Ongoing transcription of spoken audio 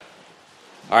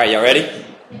All right, y'all ready?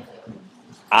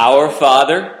 Our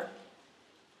Father,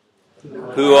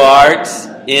 who art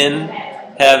in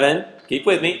heaven, keep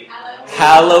with me,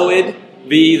 hallowed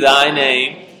be thy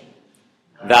name.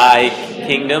 Thy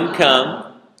kingdom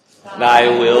come, thy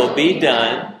will be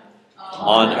done,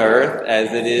 on earth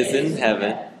as it is in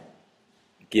heaven.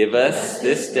 Give us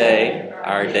this day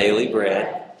our daily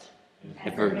bread,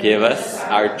 and forgive us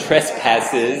our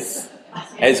trespasses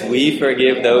as we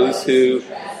forgive those who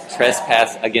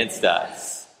trespass against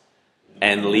us.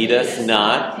 And lead us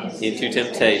not into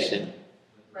temptation,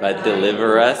 but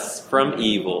deliver us from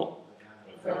evil.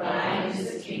 For thine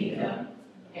is the kingdom,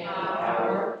 and the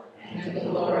power, and the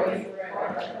glory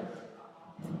forever.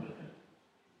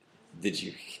 Did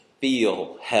you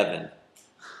feel heaven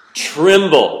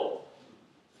tremble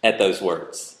at those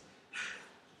words?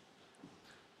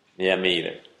 Yeah, me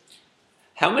either.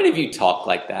 How many of you talk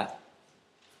like that?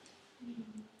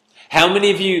 How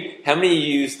many of you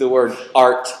use the word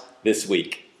art this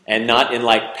week and not in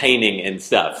like painting and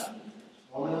stuff?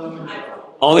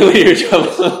 Only when you're in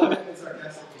trouble.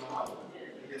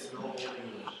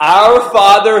 Our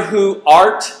Father who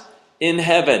art in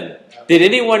heaven. Did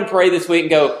anyone pray this week and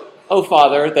go, "Oh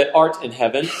Father, that art in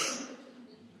heaven"?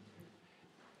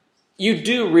 You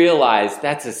do realize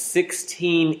that's a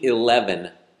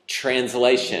 1611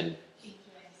 translation.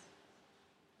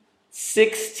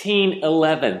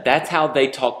 1611. That's how they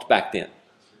talked back then.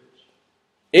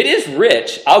 It is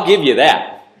rich, I'll give you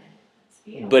that.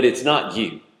 But it's not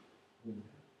you.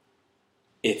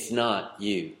 It's not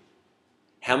you.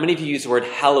 How many of you use the word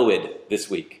hallowed this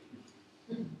week?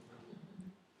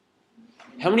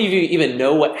 How many of you even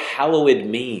know what hallowed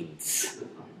means?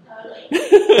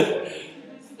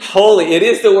 Holy. It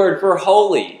is the word for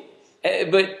holy.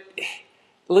 But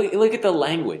look at the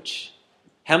language.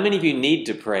 How many of you need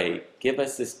to pray, "Give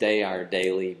us this day our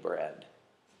daily bread"?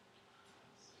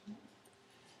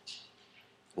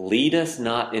 Lead us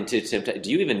not into temptation. Do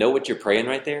you even know what you're praying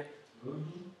right there?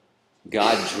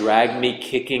 God, drag me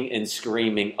kicking and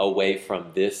screaming away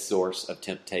from this source of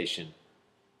temptation.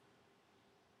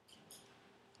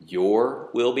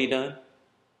 Your will be done?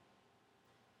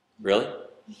 Really?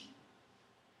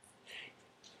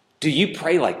 Do you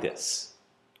pray like this?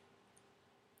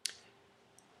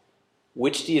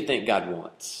 Which do you think God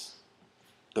wants?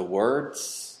 The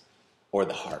words or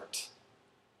the heart?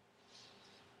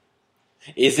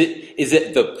 Is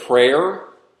it the prayer?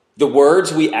 The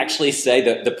words we actually say,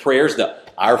 the prayers, the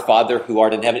 "Our Father who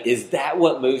art in heaven," is that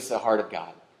what moves the heart of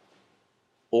God?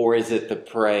 Or is it the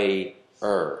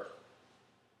prayer,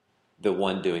 the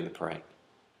one doing the praying?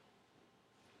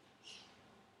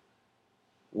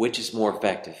 Which is more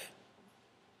effective?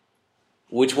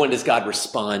 Which one does God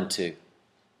respond to?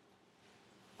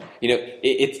 You know,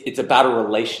 it's about a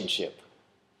relationship.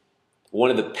 One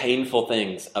of the painful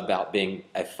things about being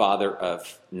a father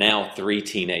of now 3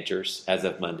 teenagers as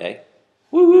of Monday.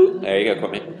 Woo-hoo. There you go,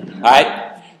 Courtney. All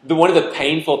right. One of the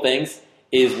painful things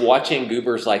is watching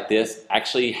goobers like this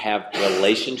actually have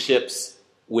relationships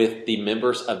with the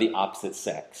members of the opposite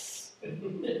sex.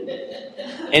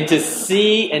 And to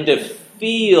see and to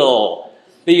feel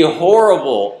the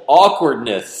horrible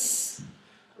awkwardness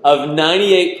of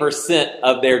 98%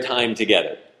 of their time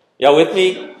together. Y'all with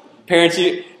me? Parents,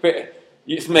 maybe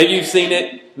you've seen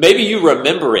it. Maybe you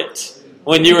remember it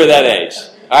when you were that age.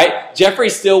 All right?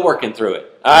 Jeffrey's still working through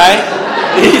it. All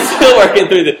right? He's still working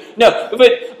through it. No,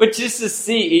 but just to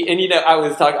see, and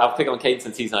I'll pick on Caden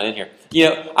since he's not in here.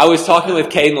 I was talking with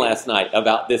Caden last night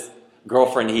about this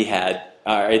girlfriend he had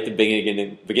at the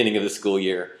beginning of the school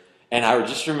year. And I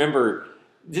just remember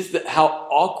how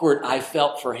awkward I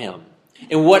felt for him.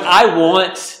 And what I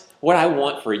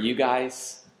want for you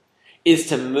guys is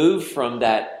to move from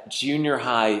that junior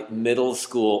high, middle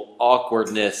school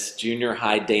awkwardness, junior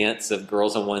high dance of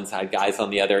girls on one side, guys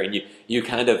on the other, and you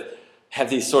kind of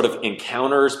have these sort of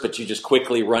encounters, but you just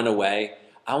quickly run away.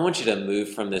 I want you to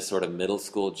move from this sort of middle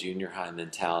school, junior high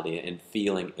mentality and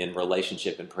feeling in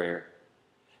relationship and prayer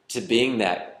to being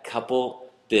that couple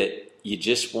that you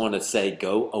just want to say,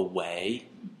 "Go away,"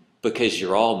 because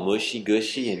you're all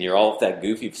mushy-gushy and you're all with that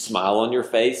goofy smile on your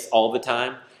face all the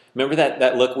time. Remember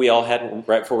that look we all had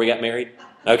right before we got married?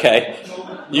 Okay.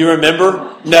 You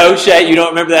remember? No, Shay, you don't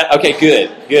remember that? Okay,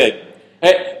 good.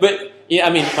 Hey, but,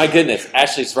 my goodness,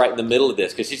 Ashley's right in the middle of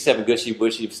this because she's having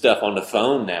gushy-bushy stuff on the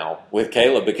phone now with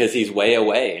Caleb because he's way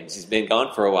away and she's been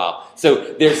gone for a while. So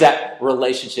there's that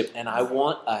relationship, and I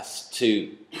want us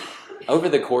to, over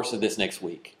the course of this next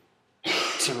week,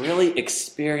 to really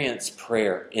experience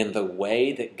prayer in the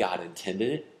way that God intended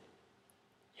it,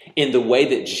 in the way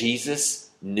that Jesus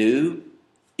knew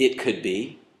it could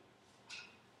be,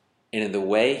 and in the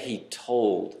way he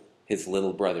told his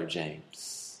little brother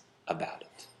James about it.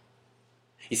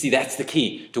 You see, that's the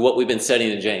key to what we've been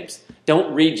studying in James.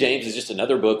 Don't read James as just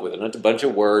another book with a bunch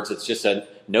of words. It's just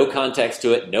no context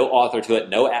to it, no author to it,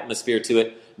 no atmosphere to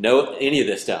it, no any of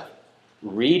this stuff.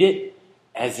 Read it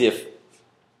as if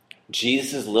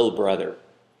Jesus' little brother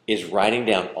is writing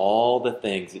down all the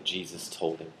things that Jesus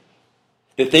told him.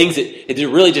 The things that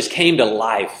really just came to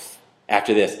life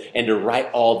after this, and to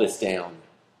write all this down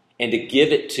and to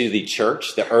give it to the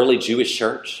church, the early Jewish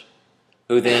church,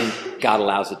 who then God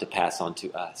allows it to pass on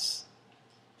to us.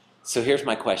 So here's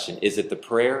my question. Is it the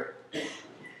prayer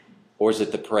or is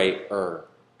it the prayer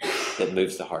that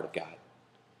moves the heart of God?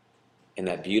 And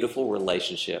that beautiful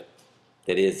relationship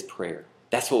that is prayer.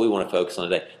 That's what we want to focus on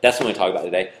today. That's what we want to talk about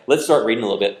today. Let's start reading a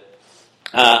little bit.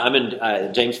 I'm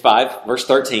in James 5, verse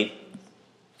 13.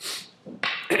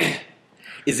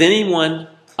 Is anyone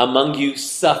among you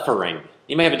suffering?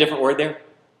 You may have a different word there.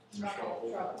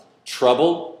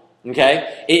 Trouble.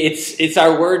 Okay, it's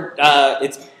our word.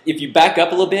 It's if you back up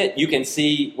a little bit, you can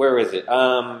see where is it?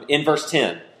 In verse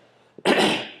 10,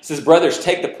 it says, "Brothers,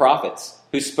 take the prophets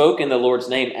who spoke in the Lord's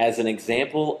name as an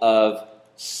example of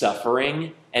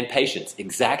suffering and patience."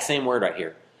 Exact same word right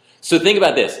here. So think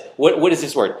about this. What is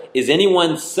this word? Is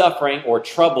anyone suffering or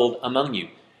troubled among you?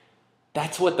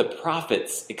 That's what the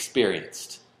prophets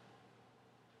experienced.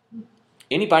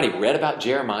 Anybody read about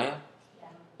Jeremiah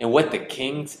and what the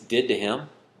kings did to him?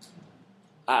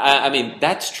 I mean,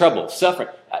 that's trouble, suffering.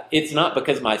 It's not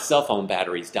because my cell phone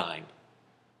battery's dying.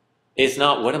 It's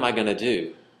not, what am I going to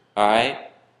do? All right?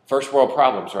 First world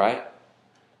problems, right?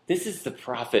 This is the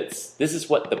prophets. This is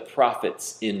what the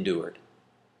prophets endured.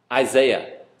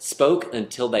 Isaiah spoke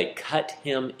until they cut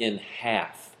him in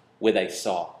half with a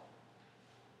saw.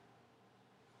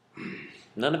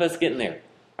 None of us getting there.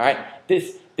 All right?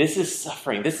 This is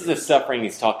suffering. This is the suffering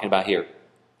he's talking about here.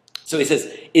 So he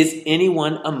says, is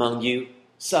anyone among you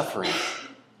suffering?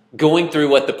 Going through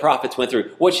what the prophets went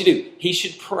through. What should he do? He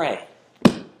should pray.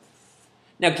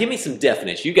 Now give me some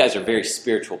definition. You guys are very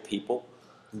spiritual people.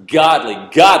 Godly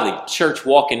church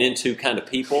walking into kind of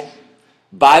people.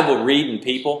 Bible reading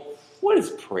people. What is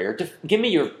prayer? Give me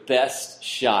your best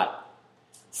shot.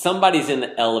 Somebody's in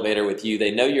the elevator with you.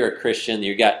 They know you're a Christian.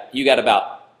 You got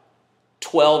about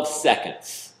 12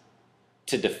 seconds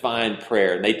to define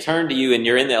prayer. And they turn to you and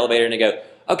you're in the elevator and they go,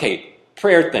 okay,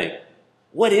 prayer thing.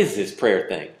 What is this prayer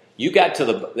thing? You got to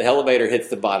the elevator hits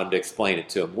the bottom to explain it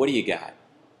to them. What do you got?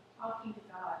 Talking to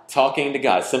God. Talking to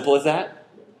God. Simple as that?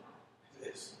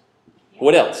 It is.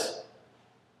 What else?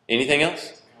 Anything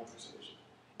else? Conversation.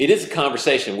 It is a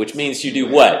conversation, which means you do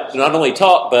what? Not only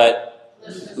talk, but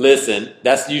listen.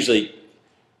 That's usually,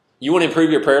 you want to improve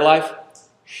your prayer life?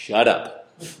 Shut up.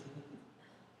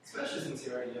 Especially since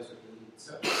he already knows what you need.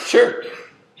 So. Sure.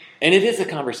 And it is a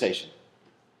conversation.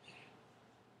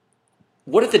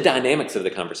 What are the dynamics of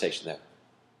the conversation, though?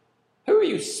 Who are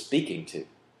you speaking to?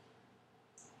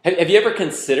 Have you ever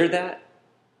considered that?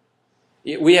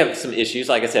 We have some issues.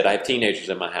 Like I said, I have teenagers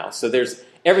in my house. So there's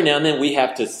every now and then we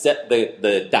have to set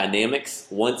the dynamics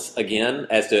once again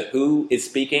as to who is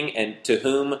speaking and to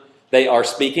whom they are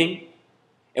speaking.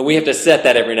 And we have to set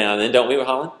that every now and then, don't we,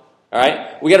 Holland? All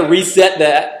right? We got to reset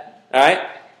that. All right?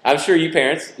 I'm sure you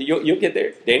parents, you'll get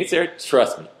there. Danny, Sarah,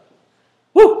 trust me.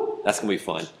 Woo! That's going to be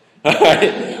fun. All right?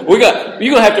 You're going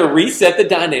to have to reset the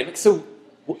dynamics. So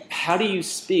how do you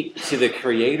speak to the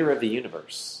creator of the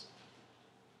universe?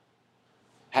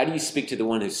 How do you speak to the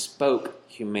one who spoke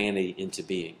humanity into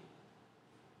being?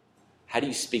 How do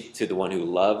you speak to the one who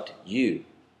loved you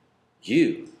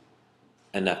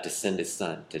enough to send his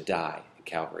son to die at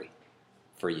Calvary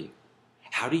for you?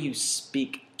 How do you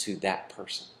speak to that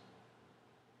person?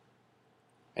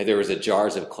 And there was a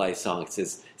Jars of Clay song. It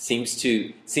says, seems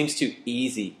too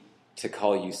easy to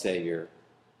call you Savior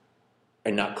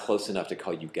and not close enough to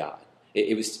call you God.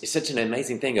 It's such an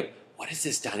amazing thing of, what is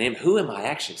this dynamic? Who am I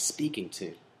actually speaking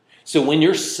to? So when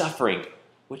you're suffering,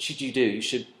 what should you do? You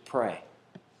should pray.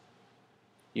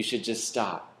 You should just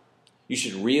stop. You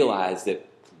should realize that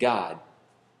God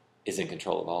is in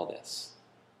control of all this.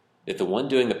 That the one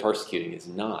doing the persecuting is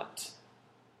not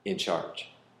in charge.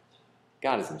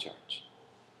 God is in charge.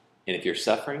 And if you're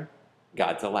suffering,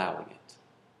 God's allowing it.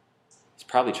 He's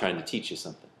probably trying to teach you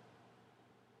something.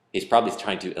 He's probably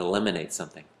trying to eliminate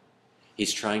something.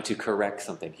 He's trying to correct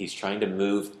something. He's trying to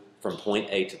move from point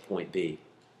A to point B.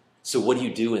 So what do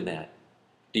you do in that?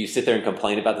 Do you sit there and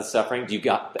complain about the suffering? Do you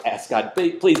ask God,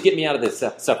 please get me out of this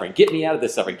suffering. Get me out of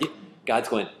this suffering. God's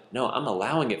going, no, I'm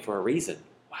allowing it for a reason.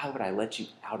 Why would I let you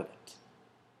out of it?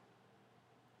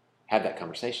 Have that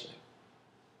conversation.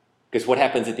 Because what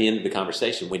happens at the end of the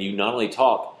conversation when you not only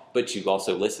talk, but you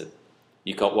also listen.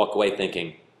 You walk away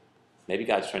thinking, maybe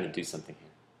God's trying to do something here.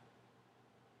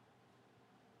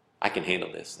 I can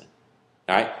handle this then.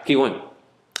 All right, keep going.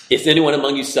 Is anyone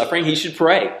among you suffering? He should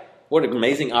pray. What an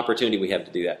amazing opportunity we have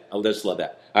to do that. I just love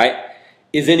that. All right.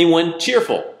 Is anyone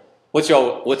cheerful? What's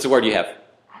the word you have?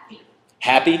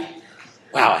 Happy?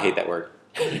 Wow, I hate that word.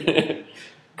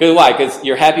 Because why? Because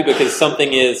you're happy because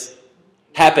something is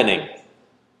happening.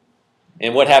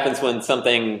 And what happens when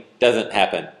something doesn't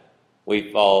happen?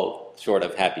 We fall short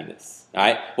of happiness. All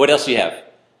right. What else do you have?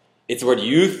 It's the word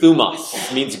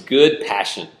euthumos. It means good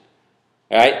passion.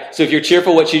 All right. So if you're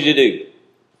cheerful, what should you do? You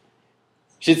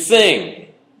should sing.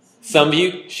 Some of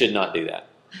you should not do that.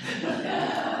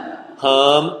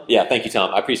 Hum. Yeah, thank you,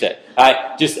 Tom. I appreciate it. All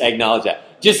right, just acknowledge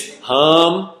that. Just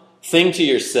hum. Sing to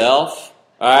yourself.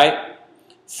 All right?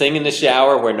 Sing in the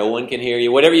shower where no one can hear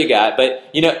you. Whatever you got. But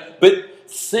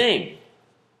sing.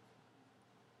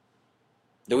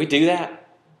 Do we do that?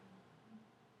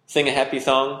 Sing a happy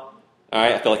song? All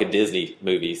right, I feel like a Disney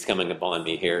movie is coming upon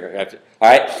me here. All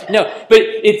right? No, but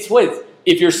it's what?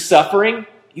 If you're suffering,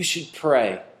 you should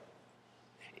pray.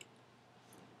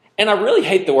 And I really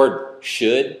hate the word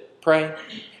should pray.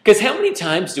 Because how many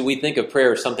times do we think of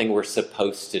prayer as something we're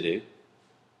supposed to do?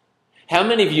 How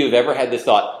many of you have ever had this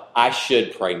thought, I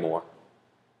should pray more?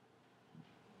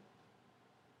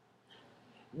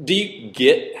 Do you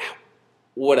get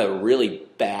what a really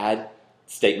bad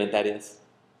statement that is?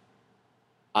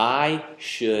 I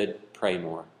should pray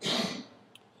more.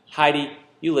 Heidi,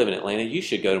 you live in Atlanta. You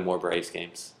should go to more Braves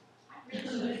games.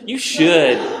 You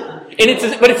should.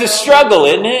 But it's a struggle,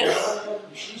 isn't it?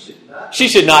 She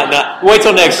should not. Wait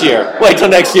till next year.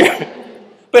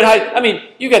 But I mean,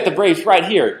 you got the Braves right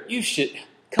here. You should.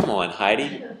 Come on,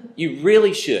 Heidi. You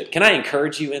really should. Can I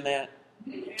encourage you in that?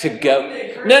 To go.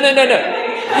 No. Exactly.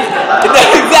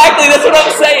 That's what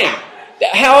I'm saying.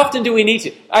 How often do we need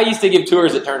to? I used to give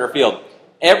tours at Turner Field.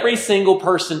 Every single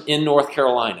person in North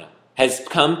Carolina has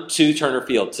come to Turner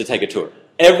Field to take a tour.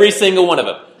 Every single one of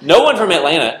them. No one from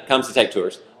Atlanta comes to take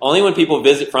tours. Only when people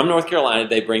visit from North Carolina,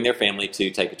 they bring their family to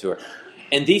take a tour.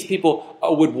 And these people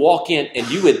would walk in, and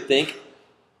you would think,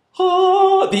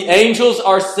 oh, the angels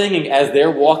are singing as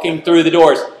they're walking through the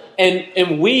doors.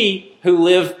 And we who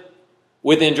live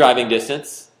within driving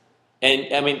distance,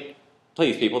 and I mean,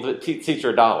 please, people, the seats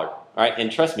are $1. All right?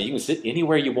 And trust me, you can sit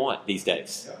anywhere you want these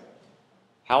days.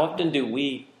 How often do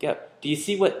we go? Do you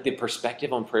see what the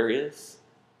perspective on prayer is?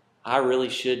 I really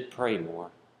should pray more.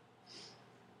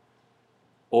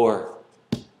 Or,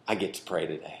 I get to pray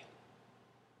today.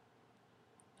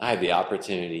 I have the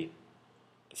opportunity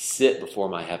to sit before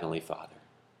my Heavenly Father,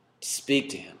 to speak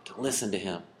to Him, to listen to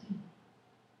Him.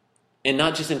 And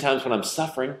not just in times when I'm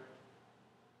suffering,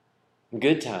 in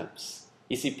good times.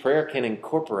 You see, prayer can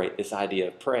incorporate this idea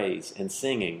of praise and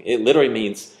singing. It literally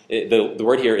means, the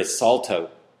word here is psalto.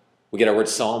 We get our word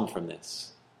psalm from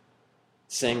this.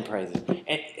 Sing praises.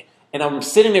 And I'm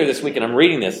sitting there this week and I'm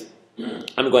reading this.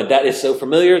 I'm going, that is so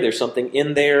familiar. There's something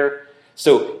in there.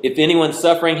 So if anyone's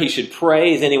suffering, he should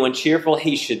pray. Is anyone cheerful?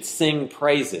 He should sing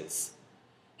praises.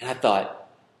 And I thought,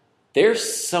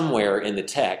 there's somewhere in the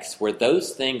text where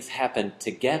those things happen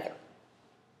together.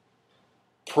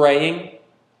 Praying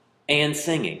and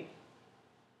singing.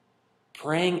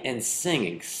 Praying and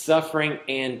singing. Suffering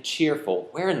and cheerful.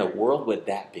 Where in the world would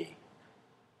that be?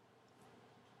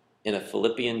 In a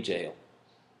Philippian jail.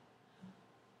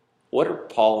 What are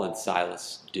Paul and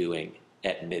Silas doing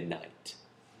at midnight?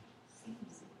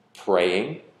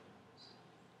 Praying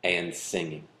and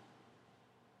singing.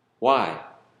 Why?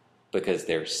 Because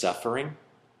they're suffering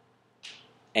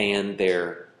and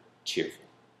they're cheerful.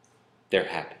 They're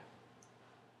happy.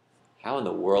 How in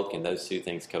the world can those two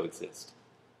things coexist?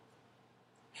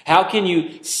 How can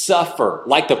you suffer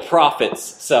like the prophets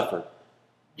suffered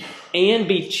and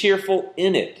be cheerful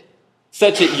in it?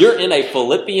 Such that you're in a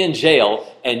Philippian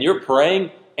jail and you're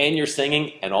praying and you're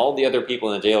singing and all the other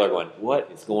people in the jail are going, what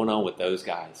is going on with those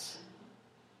guys?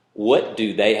 What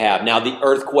do they have? Now the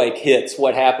earthquake hits.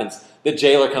 What happens? The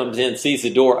jailer comes in, sees the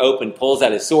door open, pulls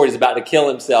out his sword. He's about to kill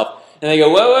himself. And they go,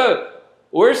 whoa,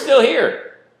 we're still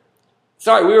here.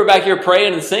 Sorry, we were back here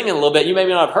praying and singing a little bit. You may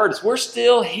not have heard us. We're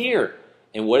still here.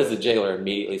 And what does the jailer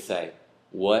immediately say?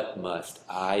 What must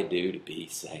I do to be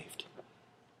saved?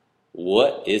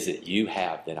 What is it you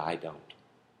have that I don't?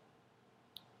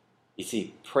 You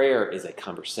see, prayer is a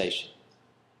conversation,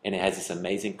 and it has this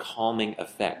amazing calming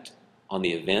effect on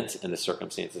the events and the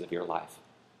circumstances of your life.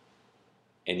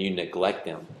 And you neglect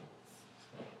them.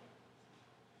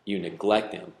 You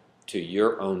neglect them to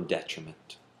your own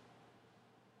detriment.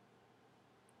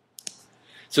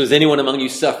 So is anyone among you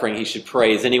suffering? He should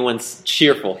pray. Is anyone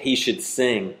cheerful? He should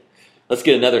sing. Let's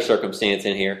get another circumstance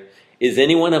in here. Is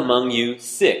anyone among you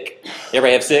sick?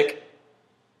 Everybody have sick?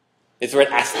 It's word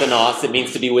asthenos. It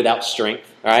means to be without strength.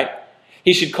 All right?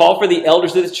 He should call for the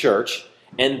elders of the church,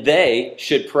 and they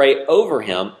should pray over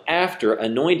him after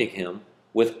anointing him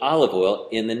with olive oil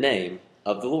in the name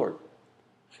of the Lord.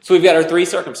 So we've got our three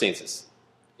circumstances.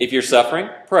 If you're suffering,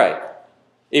 pray.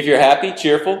 If you're happy,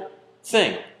 cheerful,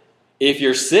 sing. If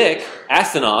you're sick,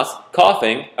 asthenos,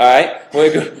 coughing, all right,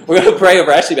 we're going to pray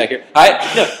over Ashley back here. All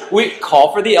right, no, we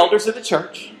call for the elders of the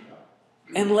church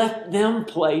and let them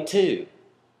pray too.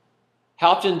 How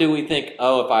often do we think,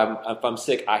 oh, if I'm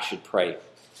sick, I should pray,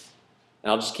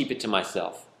 and I'll just keep it to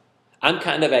myself? I'm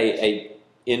kind of a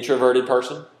introverted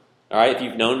person. All right, if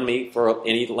you've known me for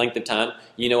any length of time,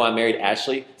 you know I married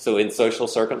Ashley. So in social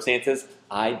circumstances,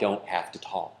 I don't have to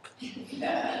talk.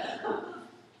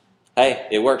 Hey,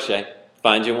 it works, Shay.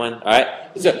 Find you one. All right.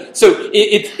 So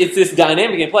it's this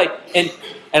dynamic in play. And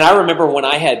I remember when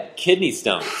I had kidney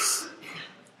stones.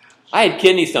 I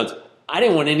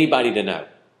didn't want anybody to know.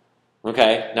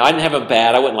 Okay. Now I didn't have them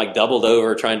bad. I wasn't like doubled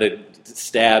over trying to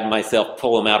stab myself,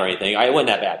 pull them out or anything. It wasn't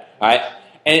that bad. All right.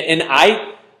 And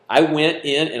I went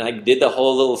in and I did the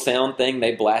whole little sound thing.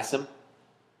 They blast them.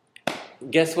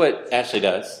 Guess what Ashley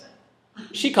does?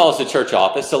 She calls the church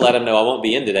office to let him know I won't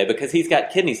be in today because he's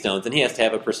got kidney stones and he has to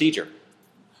have a procedure.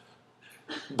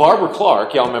 Barbara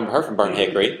Clark, y'all remember her from Burnt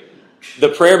Hickory, the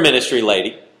prayer ministry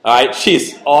lady. All right,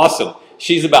 she's awesome.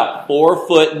 She's about 4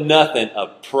 foot nothing, a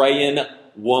praying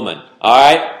woman.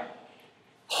 All right,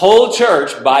 whole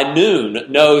church by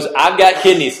noon knows I've got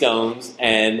kidney stones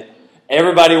and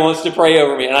everybody wants to pray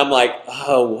over me. And I'm like,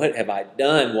 oh, what have I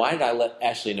done? Why did I let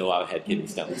Ashley know I had kidney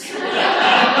stones?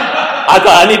 I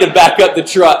thought I need to back up the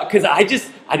truck because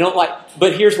I don't like.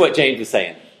 But here's what James is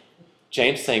saying.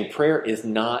 James is saying prayer is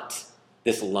not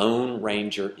this Lone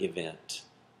Ranger event.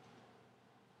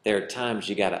 There are times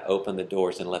you got to open the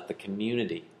doors and let the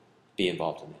community be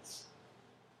involved in this.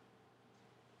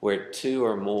 Where 2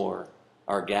 or more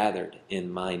are gathered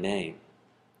in my name,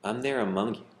 I'm there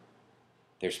among you.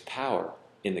 There's power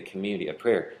in the community of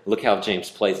prayer. Look how James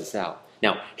plays this out.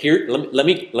 Now, here, let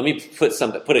me put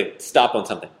a stop on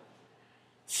something.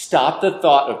 Stop the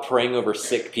thought of praying over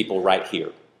sick people right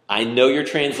here. I know your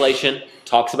translation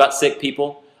talks about sick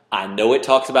people. I know it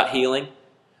talks about healing.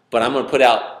 But I'm going to put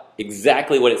out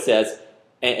exactly what it says.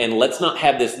 And let's not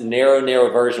have this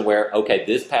narrow version where, okay,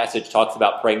 this passage talks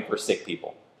about praying for sick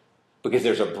people. Because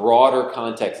there's a broader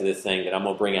context of this thing that I'm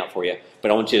going to bring out for you.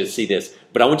 But I want you to see this.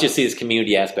 But I want you to see this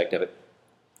community aspect of it.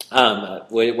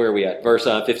 Where are we at? Verse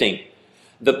 15.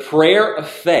 The prayer of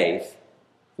faith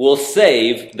will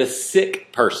save the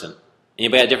sick person.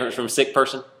 Anybody have a difference from sick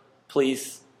person?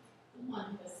 Please. The one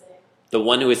who is sick. The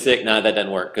one who is sick? No, that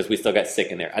doesn't work because we still got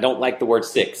sick in there. I don't like the word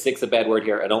sick. Sick's a bad word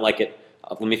here. I don't like it.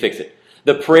 Let me fix it.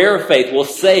 The prayer of faith will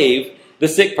save the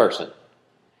sick person.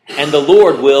 And the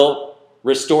Lord will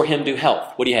restore him to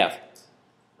health. What do you have?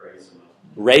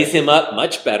 Raise him up.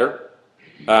 Much better.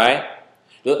 All right.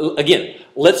 Again,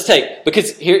 let's take,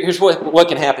 because here's what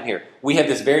can happen here. We have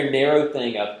this very narrow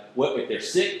thing of, if they're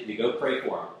sick, you go pray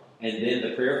for them. And then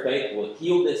the prayer of faith will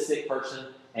heal this sick person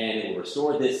and it will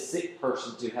restore this sick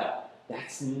person to health.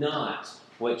 That's not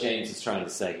what James is trying to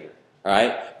say here. All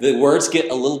right. The words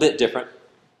get a little bit different.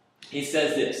 He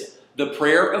says this, the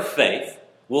prayer of faith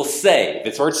will save.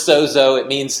 It's word sozo. It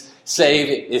means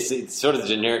save. It's sort of the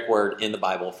generic word in the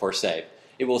Bible for save.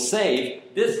 It will save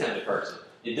this kind of person.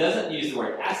 It doesn't use the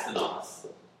word asthenos.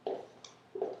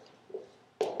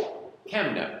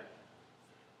 Kamno.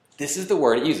 This is the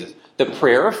word it uses. The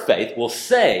prayer of faith will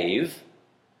save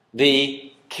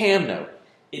the kamno.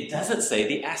 It doesn't say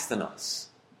the asthenos.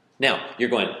 Now, you're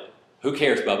going, who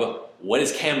cares, Bubba? What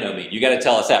does kamno mean? You got to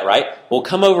tell us that, right? Well,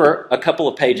 come over a couple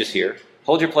of pages here.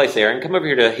 Hold your place there and come over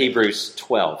here to Hebrews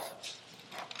 12.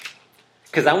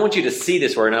 Because I want you to see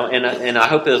this word, and I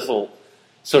hope this will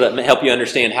sort of help you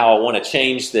understand how I want to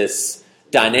change this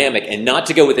dynamic and not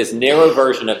to go with this narrow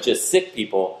version of just sick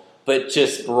people, but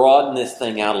just broaden this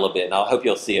thing out a little bit. And I hope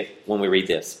you'll see it when we read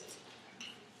this.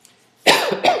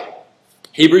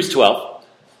 Hebrews 12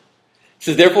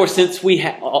 says, therefore, since we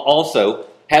also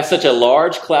have such a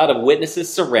large cloud of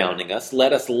witnesses surrounding us,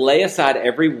 let us lay aside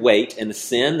every weight and the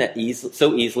sin that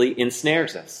so easily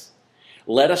ensnares us.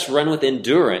 Let us run with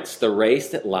endurance the race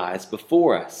that lies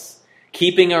before us,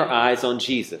 keeping our eyes on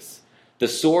Jesus, the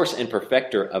source and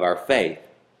perfecter of our faith,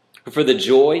 who for the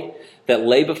joy that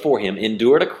lay before him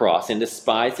endured a cross and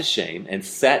despised the shame and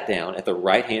sat down at the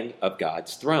right hand of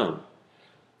God's throne.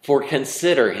 For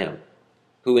consider him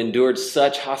who endured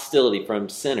such hostility from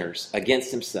sinners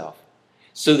against himself,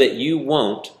 so that you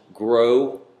won't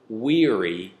grow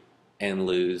weary and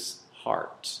lose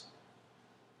heart.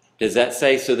 Does that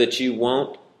say so that you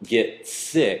won't get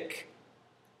sick,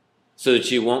 so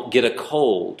that you won't get a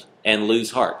cold and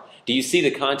lose heart? Do you see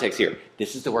the context here?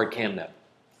 This is the word kamno.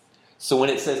 So when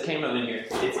it says kamno in here,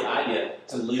 it's the idea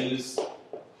to lose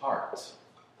heart,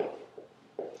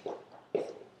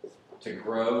 to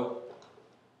grow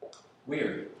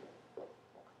weary.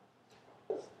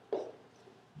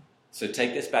 So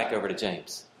take this back over to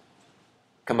James.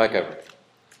 Come back over.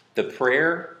 The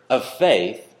prayer of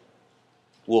faith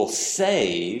will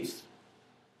save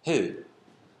who?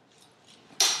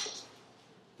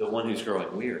 The one who's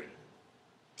growing weary.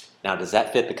 Now, does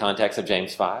that fit the context of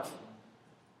James 5?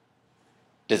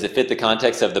 Does it fit the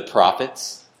context of the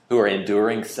prophets who are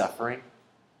enduring suffering?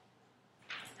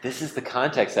 This is the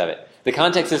context of it. The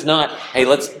context is not, hey,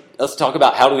 let's talk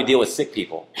about how do we deal with sick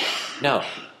people. No,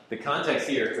 the context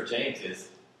here for James is,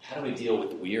 how do we deal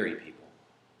with weary people?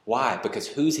 Why? Because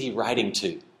who's he writing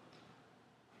to?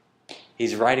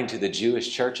 He's writing to the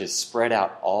Jewish churches spread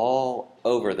out all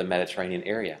over the Mediterranean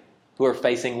area who are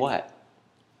facing what?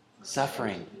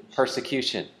 Suffering,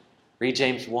 persecution. Read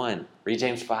James 1, read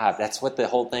James 5. That's what the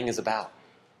whole thing is about.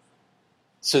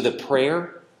 So the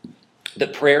prayer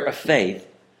of faith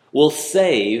will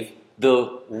save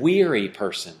the weary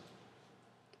person.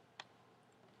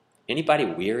 Anybody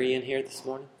weary in here this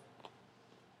morning?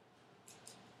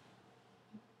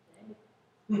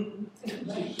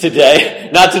 Today?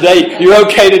 Not today. You're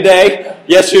okay today?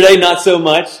 Yesterday, not so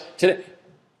much. Today.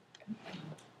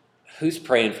 Who's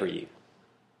praying for you?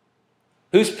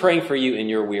 Who's praying for you in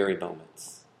your weary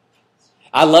moments?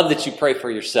 I love that you pray for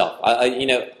yourself.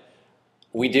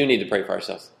 We do need to pray for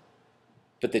ourselves.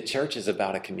 But the church is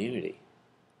about a community.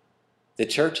 The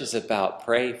church is about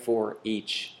pray for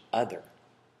each other.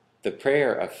 The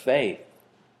prayer of faith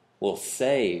will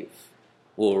save,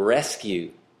 will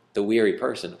rescue the weary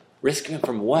person. Rescue him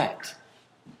from what?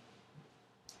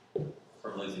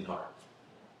 From losing heart.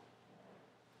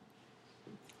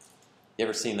 You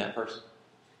ever seen that person?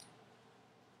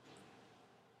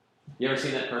 You ever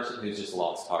seen that person who's just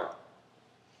lost heart?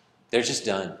 They're just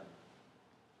done.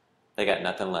 They got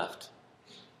nothing left.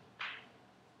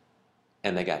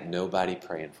 And they got nobody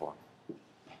praying for them.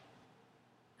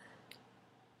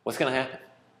 What's going to happen?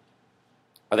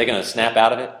 Are they going to snap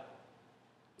out of it?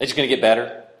 They're just going to get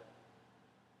better?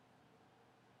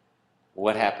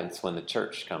 What happens when the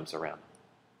church comes around?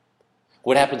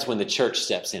 What happens when the church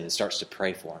steps in and starts to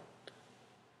pray for them?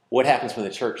 What happens when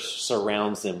the church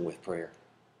surrounds them with prayer?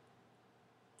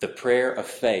 The prayer of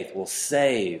faith will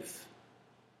save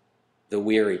the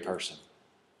weary person.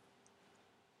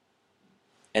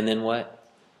 And then what?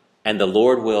 And the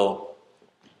Lord will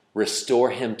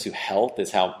restore him to health,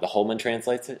 is how the Holman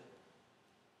translates it.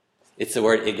 It's the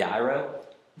word igairo.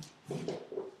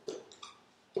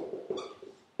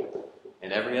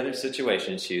 In every other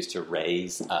situation, it's used to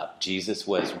raise up. Jesus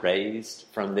was raised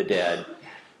from the dead.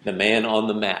 The man on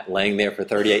the mat, laying there for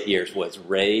 38 years, was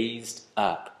raised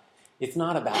up. It's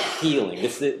not about healing.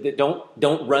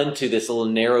 Don't run to this little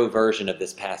narrow version of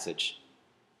this passage.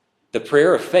 The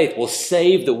prayer of faith will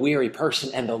save the weary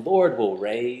person, and the Lord will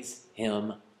raise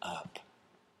him up.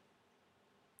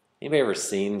 Anybody ever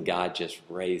seen God just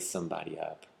raise somebody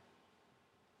up?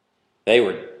 They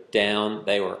were down,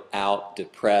 they were out,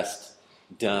 depressed,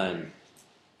 done.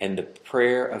 And the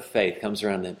prayer of faith comes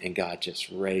around them, and God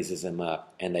just raises them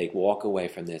up. And they walk away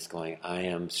from this going, I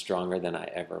am stronger than I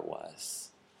ever was.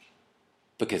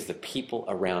 Because the people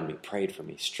around me prayed for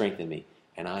me, strengthened me,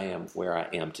 and I am where I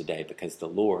am today because the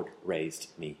Lord raised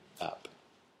me up.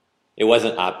 It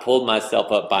wasn't I pulled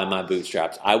myself up by my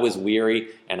bootstraps. I was weary,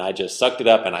 and I just sucked it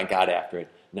up, and I got after it.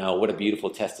 No, what a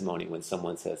beautiful testimony when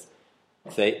someone says,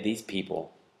 these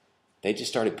people, they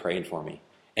just started praying for me.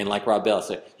 And like Rob Bell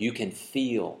said, you can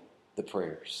feel the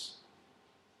prayers.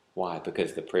 Why?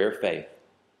 Because the prayer of faith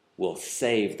will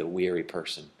save the weary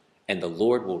person, and the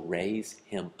Lord will raise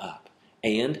him up.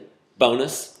 And,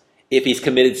 bonus, if he's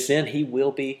committed sin, he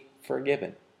will be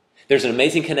forgiven. There's an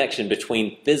amazing connection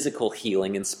between physical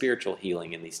healing and spiritual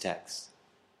healing in these texts.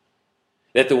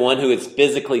 That the one who is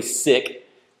physically sick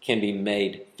can be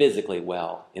made physically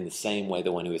well in the same way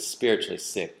the one who is spiritually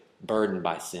sick, burdened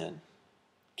by sin,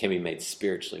 can be made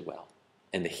spiritually well.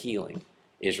 And the healing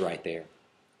is right there.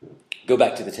 Go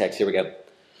back to the text. Here we go.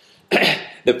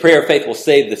 The prayer of faith will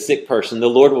save the sick person. The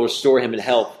Lord will restore him in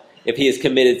health. If he has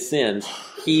committed sins,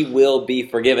 he will be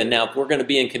forgiven. Now, if we're going to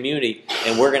be in community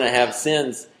and we're going to have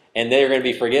sins and they're going to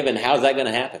be forgiven, how's that going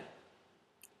to happen?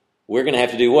 We're going to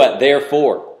have to do what?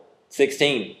 Therefore,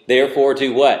 16. Therefore,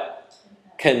 do what?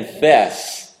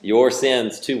 Confess your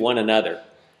sins to one another.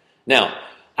 Now,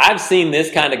 I've seen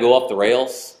this kind of go off the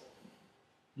rails.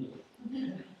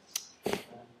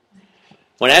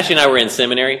 When Ashley and I were in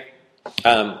seminary,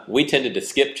 we tended to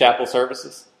skip chapel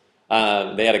services.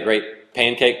 They had a great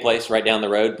pancake place right down the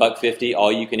road, $1.50,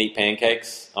 all you can eat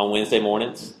pancakes on Wednesday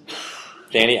mornings.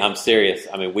 Danny, I'm serious.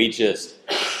 I mean, we just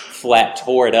flat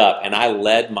tore it up, and I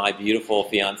led my beautiful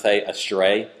fiance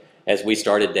astray as we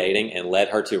started dating and led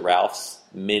her to Ralph's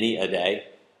many a day.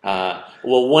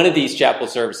 Well, one of these chapel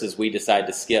services we decided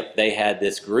to skip. They had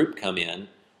this group come in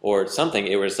or something.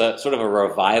 It was sort of a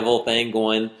revival thing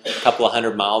going a couple of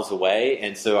 100 miles away,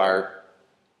 and so our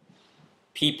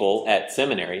people at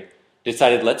seminary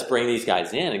decided, let's bring these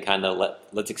guys in and kind of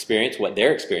let's experience what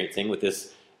they're experiencing with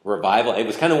this revival. It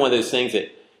was kind of one of those things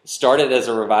that started as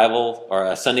a revival or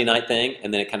a Sunday night thing,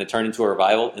 and then it kind of turned into a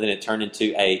revival, and then it turned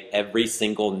into a every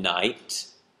single night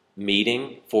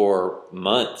meeting for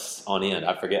months on end.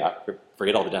 I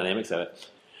forget all the dynamics of it.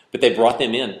 But they brought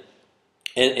them in,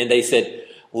 and they said,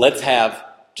 let's have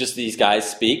just these guys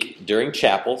speak during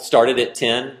chapel. Started at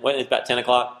 10, about 10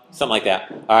 o'clock? Something like that.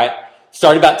 All right.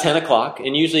 Started about 10 o'clock,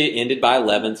 and usually it ended by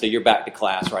 11, so you're back to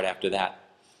class right after that.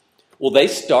 Well, they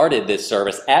started this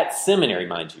service at seminary,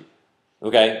 mind you.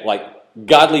 Okay? Like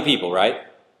godly people, right?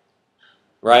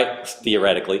 Right?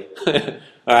 Theoretically. All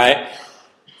right?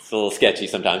 It's a little sketchy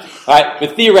sometimes. All right?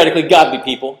 But theoretically, godly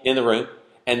people in the room,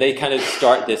 and they kind of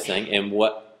start this thing, and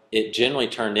what it generally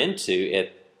turned into,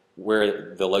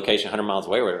 where the location 100 miles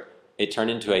away, where it turned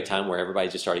into a time where everybody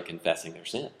just started confessing their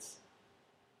sins.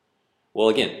 Well,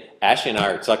 again, Ashley and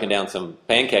I are sucking down some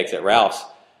pancakes at Ralph's,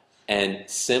 and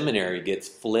seminary gets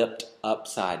flipped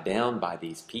upside down by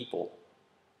these people.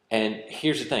 And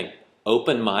here's the thing.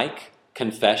 Open mic,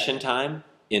 confession time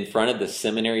in front of the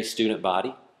seminary student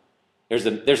body. There's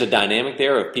a dynamic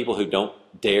there of people who don't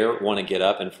dare want to get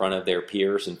up in front of their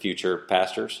peers and future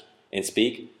pastors and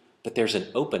speak. But there's an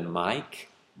open mic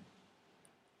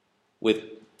with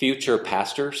future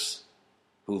pastors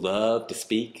who love to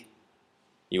speak.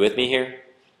 You with me here?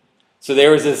 So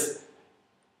there was this,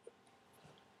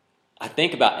 I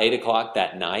think about 8 o'clock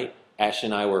that night, Ashley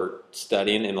and I were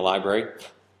studying in the library.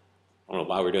 I don't know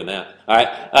why we're doing that. All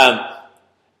right.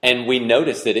 And we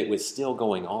noticed that it was still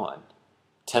going on.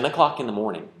 10 o'clock in the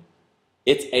morning.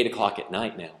 It's 8 o'clock at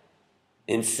night now.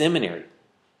 In seminary.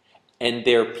 And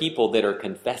there are people that are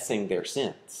confessing their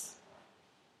sins.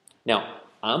 Now,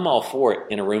 I'm all for it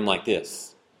in a room like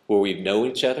this, where we know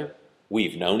each other.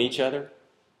 We've known each other.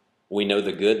 We know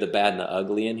the good, the bad, and the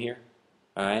ugly in here.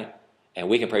 All right? And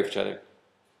we can pray for each other.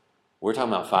 We're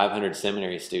talking about 500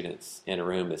 seminary students in a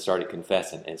room that started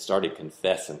confessing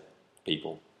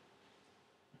people.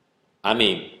 I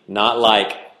mean, not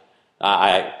like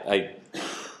I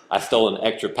stole an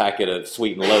extra packet of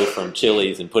sweetened loaf from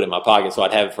Chili's and put it in my pocket so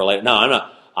I'd have it for later. No, I'm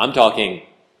not. I'm talking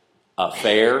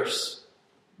affairs.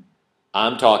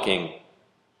 I'm talking,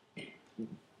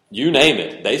 you name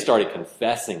it. They started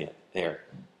confessing it there.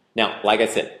 Now, like I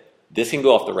said, this can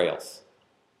go off the rails.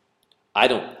 I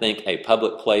don't think a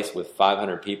public place with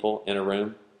 500 people in a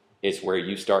room is where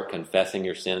you start confessing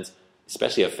your sins,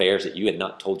 especially affairs that you had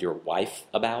not told your wife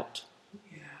about.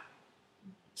 Yeah.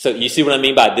 So you see what I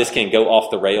mean by this can go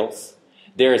off the rails?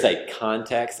 There is a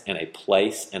context and a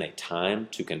place and a time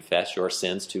to confess your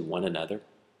sins to one another.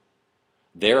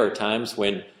 There are times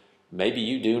when maybe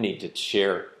you do need to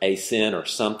share a sin or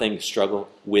something, struggle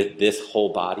with this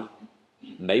whole body.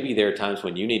 Maybe there are times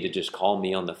when you need to just call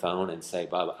me on the phone and say,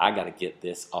 Bob, I got to get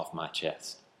this off my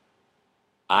chest.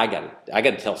 I got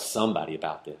to tell somebody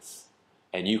about this.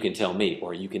 And you can tell me,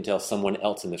 or you can tell someone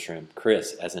else in this room,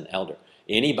 Chris as an elder,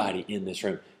 anybody in this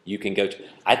room, you can go to.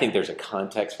 I think there's a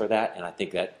context for that, and I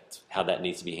think that's how that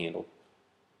needs to be handled.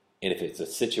 And if it's a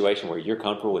situation where you're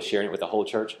comfortable with sharing it with the whole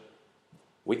church,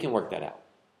 we can work that out.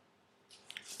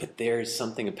 But there is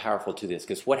something powerful to this,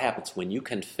 because what happens when you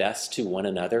confess to one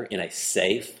another in a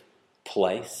safe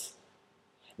place?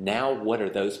 Now what are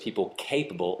those people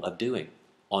capable of doing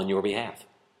on your behalf?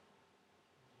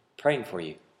 Praying for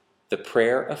you. The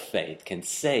prayer of faith can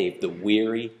save the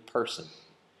weary person.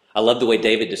 I love the way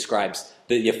David describes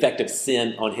the effect of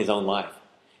sin on his own life.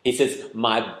 He says,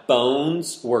 my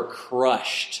bones were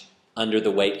crushed under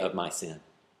the weight of my sin.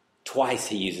 Twice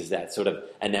he uses that sort of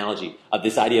analogy of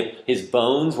this idea of his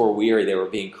bones were weary. They were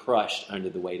being crushed under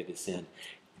the weight of his sin.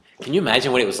 Can you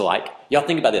imagine what it was like? Y'all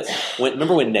think about this.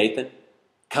 Remember when Nathan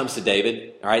comes to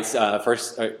David? All right,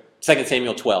 2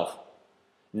 Samuel 12.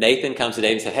 Nathan comes to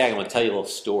David and said, hey, I want to tell you a little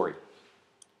story.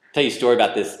 Tell you a story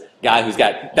about this guy who's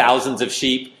got thousands of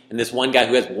sheep, and this one guy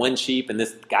who has one sheep, and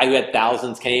this guy who had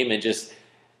thousands came and just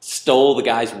stole the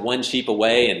guy's one sheep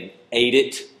away and ate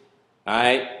it. All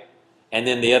right? And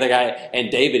then the other guy,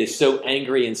 and David is so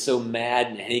angry and so mad,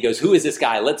 and he goes, who is this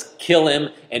guy? Let's kill him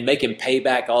and make him pay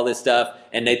back all this stuff.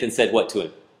 And Nathan said what to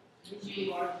him?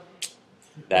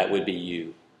 That would be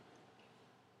you.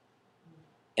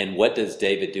 And what does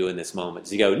David do in this moment?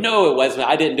 Does he go, no, it wasn't,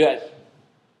 I didn't do it?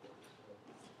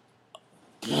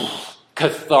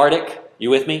 Cathartic. You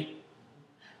with me?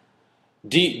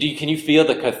 Can you feel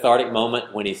the cathartic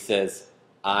moment when he says,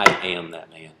 I am that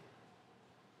man?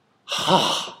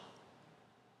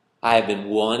 I have been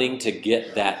wanting to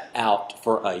get that out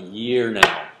for a year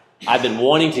now. I've been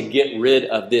wanting to get rid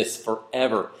of this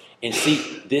forever. And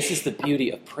see, this is the beauty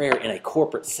of prayer in a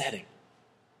corporate setting.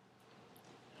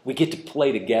 We get to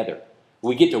play together.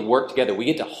 We get to work together. We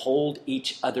get to hold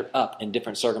each other up in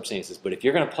different circumstances. But if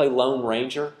you're going to play Lone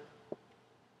Ranger,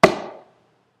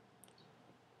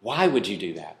 why would you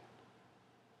do that?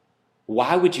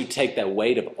 Why would you take that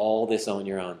weight of all this on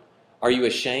your own? Are you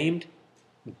ashamed?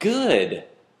 Good.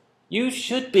 You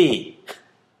should be.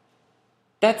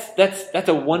 That's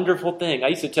a wonderful thing. I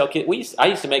used to tell kids, I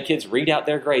used to make kids read out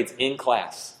their grades in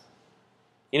class.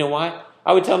 You know why?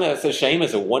 I would tell them that shame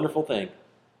is a wonderful thing.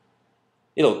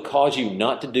 It'll cause you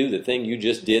not to do the thing you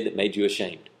just did that made you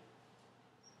ashamed.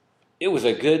 It was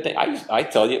a good thing. I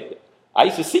tell you, I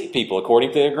used to seat people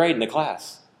according to their grade in the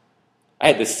class. I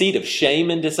had the seat of shame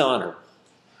and dishonor.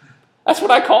 That's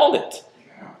what I called it.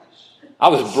 I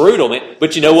was brutal, man.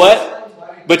 But you know what?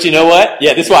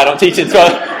 Yeah, this is why I don't teach in school.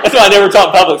 That's why I never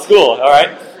taught public school, all right?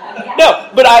 No,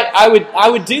 but I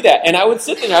would do that. And I would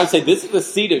sit there and I would say, this is the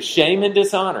seat of shame and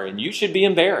dishonor, and you should be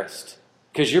embarrassed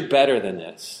because you're better than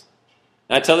this.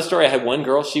 And I tell the story, I had one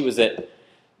girl, she was at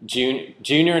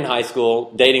junior in high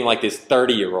school, dating like this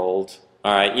 30-year-old,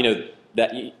 all right? You know,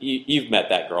 that you've met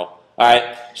that girl, all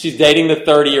right? She's dating the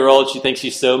 30-year-old. She thinks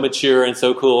she's so mature and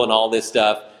so cool and all this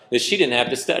stuff that she didn't have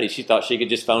to study. She thought she could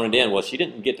just phone it in. Well, she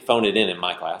didn't get to phone it in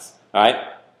my class, all right?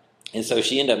 And so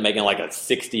she ended up making like a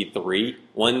 63,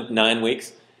 9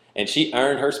 weeks, and she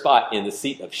earned her spot in the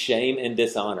seat of shame and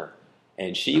dishonor.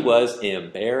 And she was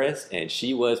embarrassed, and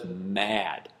she was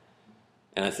mad.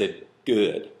 And I said,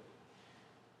 good.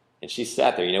 And she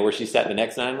sat there. You know where she sat the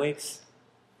next 9 weeks?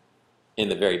 In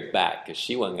the very back, because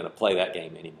she wasn't going to play that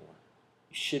game anymore.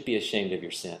 You should be ashamed of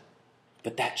your sin.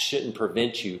 But that shouldn't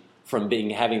prevent you from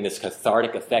having this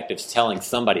cathartic effect of telling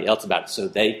somebody else about it so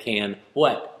they can,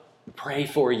 what? Pray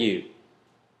for you.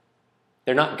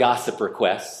 They're not gossip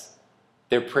requests.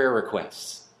 They're prayer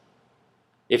requests.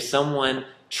 If someone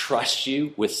trusts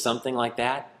you with something like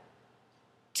that,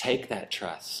 take that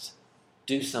trust.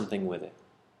 Do something with it.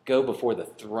 Go before the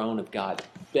throne of God.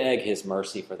 Beg His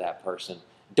mercy for that person.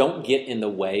 Don't get in the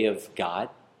way of God.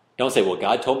 Don't say, well,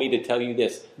 God told me to tell you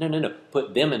this. No.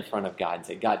 Put them in front of God and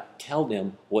say, God, tell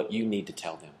them what you need to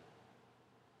tell them.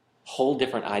 Whole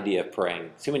different idea of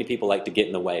praying. Too many people like to get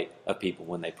in the way of people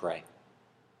when they pray.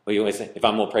 Well, you always say, if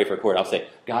I'm going to pray for Court, I'll say,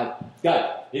 God,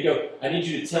 here you go. I need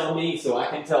you to tell me so I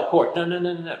can tell Court.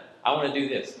 No. I want to do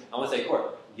this. I want to say,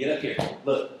 Court, get up here.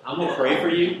 Look, I'm going to pray for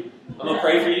you. I'm going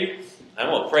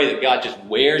to pray that God just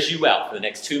wears you out for the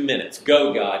next 2 minutes.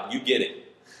 Go, God, you get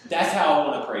it. That's how I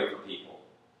want to pray for people.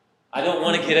 I don't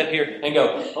want to get up here and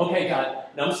go, okay, God,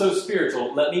 I'm so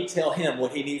spiritual. Let me tell him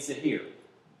what he needs to hear.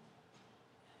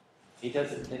 They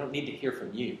don't need to hear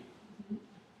from you.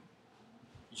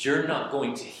 You're not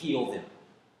going to heal them.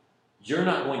 You're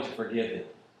not going to forgive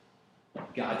them.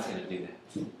 God's going to do that.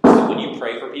 So when you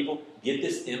pray for people, get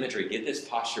this imagery, get this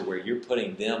posture where you're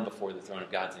putting them before the throne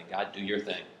of God, saying, God, do your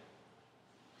thing.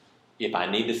 If I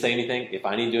need to say anything, if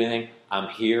I need to do anything, I'm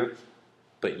here,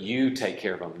 but you take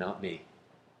care of them, not me,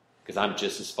 because I'm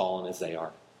just as fallen as they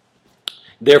are.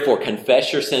 Therefore,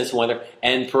 confess your sins to one another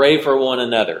and pray for one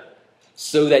another,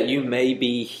 so that you may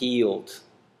be healed.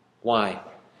 Why?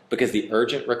 Because the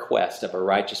urgent request of a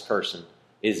righteous person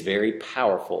is very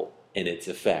powerful in its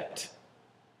effect.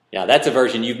 Now, that's a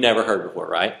version you've never heard before,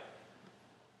 right?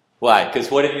 Why?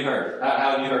 Because what have you heard?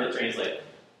 How have you heard it translated?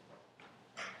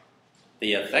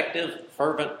 The effective,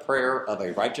 fervent prayer of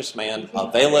a righteous man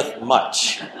availeth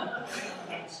much.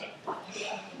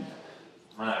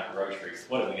 My groceries.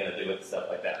 What are we going to do with stuff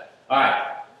like that? All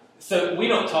right. So we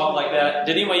don't talk like that.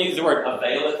 Did anyone use the word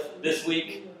availeth this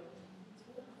week?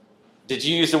 Did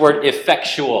you use the word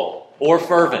effectual or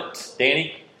fervent?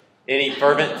 Danny? Any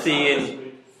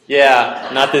fervency? Yeah,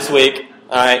 not this week.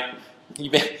 All right.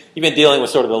 You've been dealing with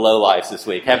sort of the low lives this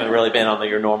week. Haven't really been on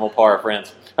your normal par of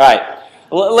friends. All right.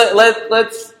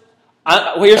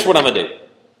 Here's what I'm going to do.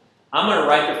 I'm going to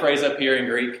write the phrase up here in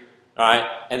Greek. All right.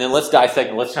 And then let's dissect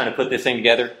and let's try to put this thing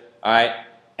together. All right.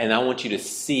 And I want you to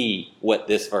see what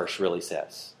this verse really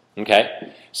says.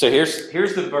 Okay? So here's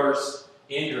the verse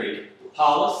in Greek.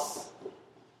 Paulus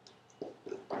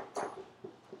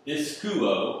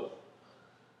iskuo,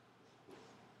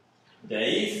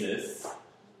 deesis,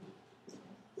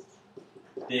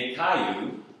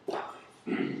 dikayu,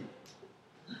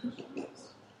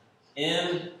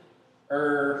 energeos.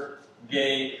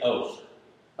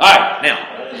 All right,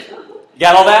 now, you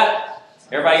got all that?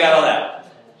 Everybody got all that?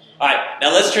 All right,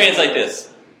 now let's translate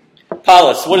this.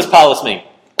 Polis, what does polis mean?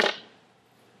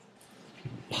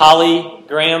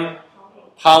 Polygram,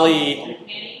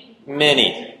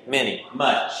 many,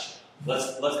 much.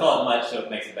 Let's call it much so it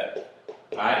makes it better.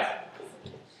 All right,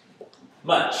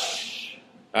 much.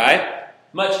 All right,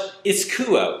 much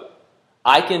iskuo.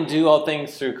 I can do all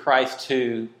things through Christ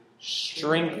who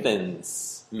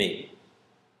strengthens me.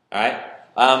 All right,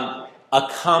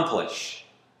 accomplish,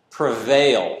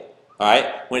 prevail. All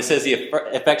right, when it says the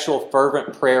effectual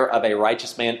fervent prayer of a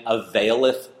righteous man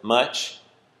availeth much,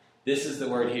 this is the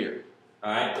word here.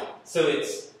 All right, so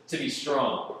it's to be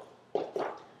strong.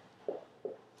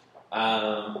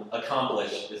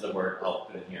 Accomplish is the word I'll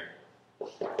put in here.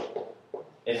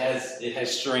 It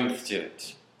has strength to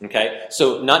it. Okay,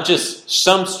 so not just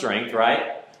some strength,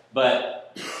 right?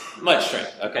 But much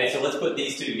strength. Okay, so let's put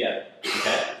these two together.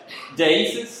 Okay,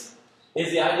 deesis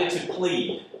is the idea to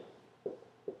plead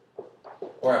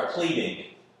or a pleading.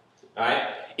 All right,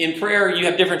 in prayer you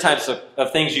have different types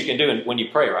of things you can do when you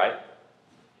pray, right?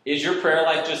 Is your prayer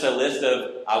life just a list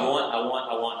of I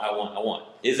want?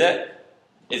 Is that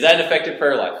an effective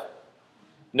prayer life?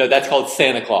 No, that's called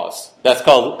Santa Claus. That's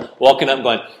called walking up and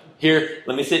going, here,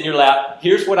 let me sit in your lap.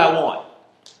 Here's what I want.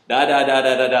 Da, da, da,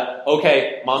 da, da, da.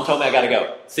 Okay, Mom told me I got to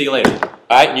go. See you later. All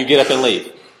right, and you get up and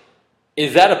leave.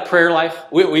 Is that a prayer life?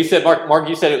 We said, Mark,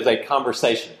 you said it was a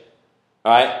conversation.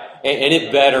 All right? And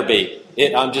it better be.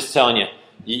 I'm just telling you,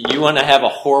 you want to have a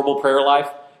horrible prayer life?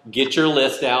 Get your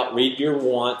list out, read your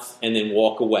wants, and then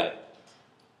walk away.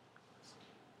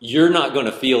 You're not going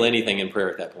to feel anything in prayer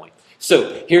at that point.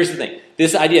 So here's the thing.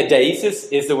 This idea,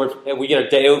 deesis, is the word, we get a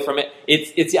deo from it.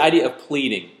 It's the idea of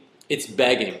pleading. It's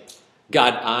begging.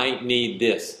 God, I need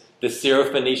this. The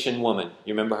Syrophoenician woman,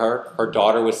 you remember her? Her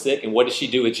daughter was sick, and what did she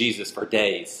do with Jesus for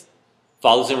days?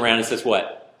 Follows him around and says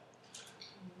what?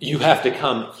 You have to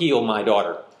come heal my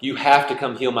daughter. You have to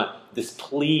come heal this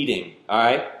pleading, all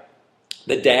right?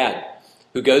 The dad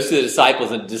who goes to the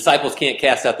disciples, and the disciples can't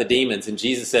cast out the demons, and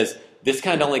Jesus says, this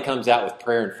kind only comes out with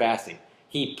prayer and fasting.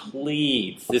 He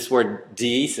pleads. This word,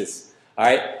 deesis. All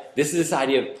right? This is this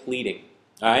idea of pleading.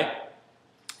 All right?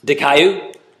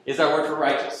 Dikayu is our word for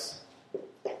righteous.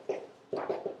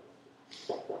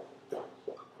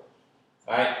 All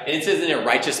right? And it says in there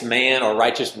righteous man or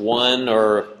righteous one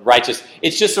or righteous.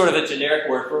 It's just sort of a generic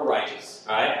word for righteous.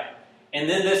 All right? And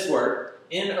then this word,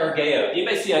 energeo.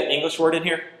 Anybody see an English word in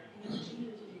here?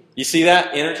 You see that?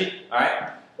 Energy? All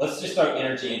right? Let's just throw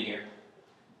energy in here.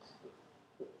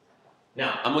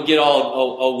 Now, I'm going to get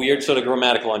all weird sort of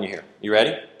grammatical on you here. You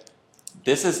ready?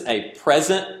 This is a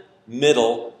present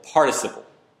middle participle.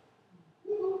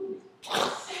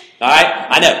 All right?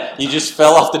 I know. You just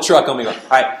fell off the truck on me. All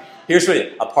right. Here's what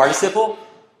it is. A participle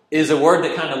is a word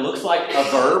that kind of looks like a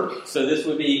verb. So this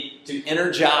would be to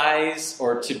energize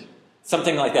or to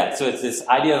something like that. So it's this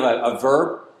idea of a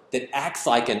verb that acts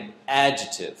like an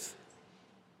adjective.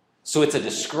 So it's a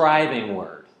describing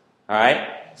word. All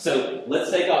right? So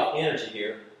let's take off energy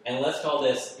here, and let's call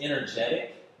this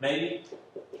energetic, maybe.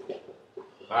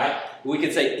 All right? We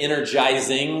could say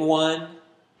energizing one.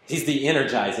 He's the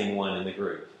energizing one in the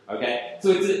group. Okay?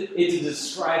 So it's a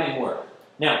describing word.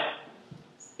 Now,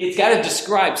 it's got to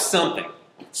describe something.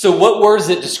 So what word is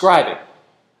it describing?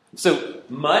 So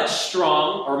much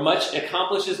strong, or much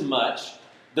accomplishes much,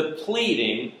 the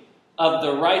pleading of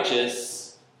the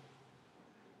righteous,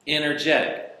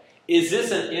 energetic. Is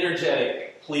this an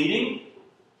energetic pleading?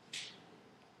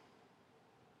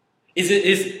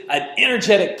 Is an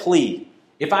energetic plea?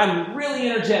 If I'm really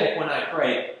energetic when I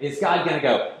pray, is God going to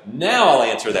go, now I'll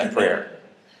answer that prayer?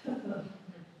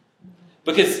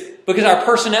 Because our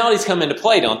personalities come into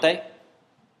play, don't they?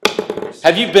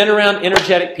 Have you been around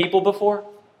energetic people before?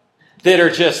 That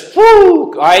are just,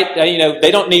 whoo, all right?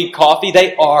 They don't need coffee.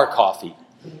 They are coffee.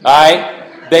 All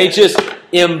right? They just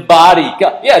embody.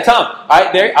 Yeah, Tom. All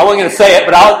right, there. I wasn't going to say it,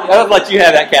 but I'll let you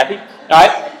have that, Kathy. All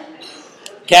right?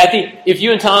 Kathy, if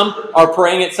you and Tom are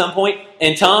praying at some point,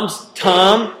 and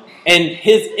Tom and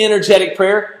his energetic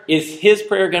prayer, is his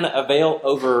prayer going to avail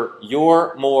over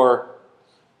your more,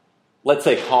 let's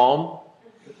say, calm,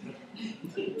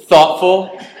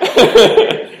 thoughtful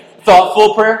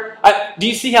prayer? Do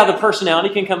you see how the personality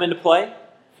can come into play?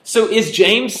 So is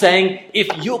James saying, if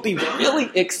you'll be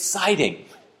really exciting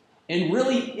and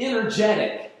really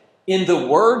energetic in the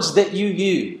words that you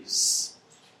use,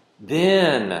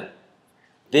 then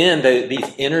then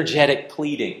these energetic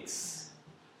pleadings,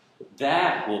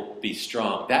 that will be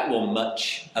strong. That will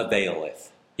much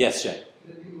availeth. Yes, Jay?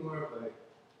 Could it be more of like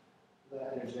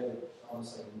that energetic,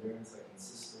 almost like endurance, like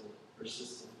consistent,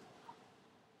 persistent?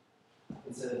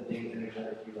 Instead of being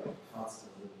energetic, you like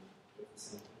constantly with the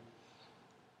same thing.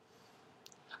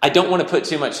 I don't want to put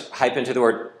too much hype into the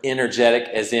word energetic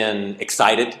as in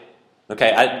excited.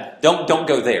 Okay, don't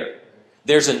go there.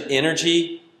 There's an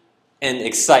energy and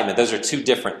excitement. Those are two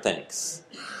different things.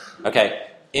 Okay,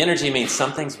 energy means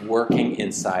something's working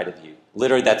inside of you.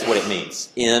 Literally, that's what it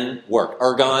means. In work.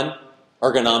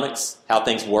 Ergonomics, how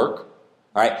things work.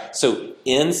 All right, so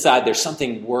inside there's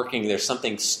something working, there's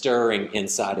something stirring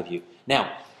inside of you.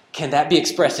 Now, can that be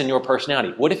expressed in your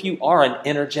personality? What if you are an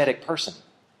energetic person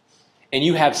and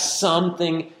you have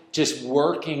something just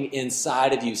working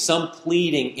inside of you, some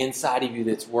pleading inside of you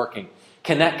that's working?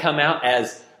 Can that come out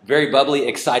as very bubbly,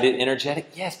 excited,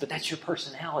 energetic? Yes, but that's your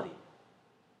personality.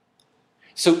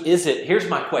 So here's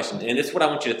my question, and this is what I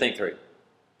want you to think through.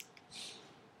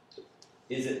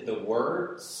 Is it the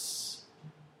words?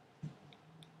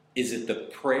 Is it the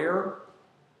prayer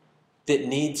that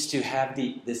needs to have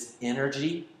this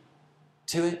energy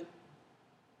to it?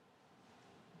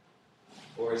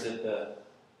 Or is it the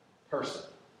person?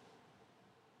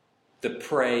 The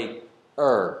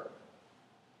prayer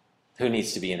who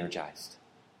needs to be energized?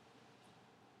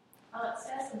 Well, it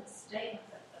says in the statement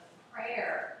that the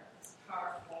prayer is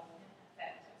powerful and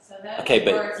effective. So those Okay,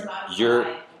 but words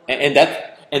modify.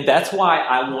 and that's why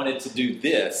I wanted to do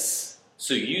this,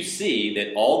 so you see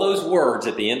that all those words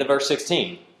at the end of verse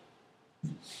 16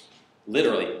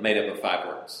 literally made up of 5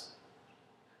 words.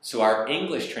 So our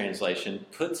English translation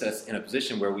puts us in a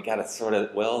position where we got to sort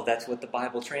of, well, that's what the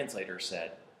Bible translator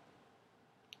said.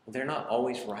 Well, they're not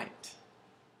always right.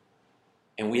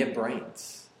 And we have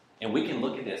brains. And we can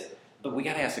look at this, but we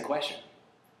got to ask the question.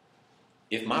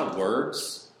 If my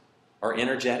words are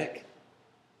energetic,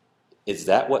 is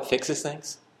that what fixes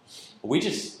things? We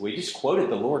just quoted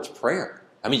the Lord's Prayer.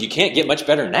 I mean, you can't get much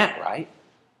better than that, right?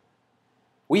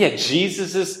 We had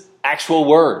Jesus' actual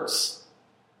words.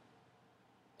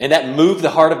 And that moved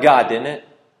the heart of God, didn't it?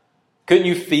 Couldn't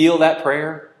you feel that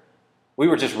prayer? We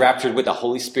were just raptured with the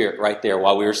Holy Spirit right there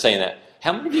while we were saying that.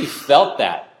 How many of you felt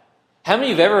that? How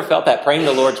many of you have ever felt that, praying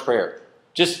the Lord's Prayer?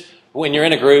 Just when you're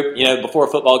in a group, before a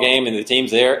football game and the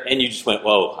team's there, and you just went,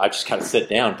 whoa, I just got to sit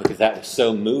down because that was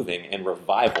so moving, and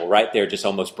revival right there just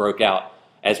almost broke out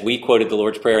as we quoted the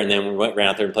Lord's Prayer and then we ran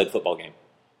out there and played the football game.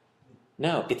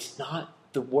 No, it's not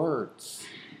the words.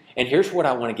 And here's what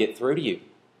I want to get through to you.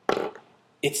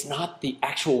 It's not the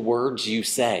actual words you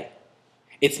say.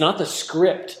 It's not the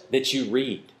script that you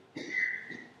read.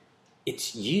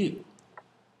 It's you.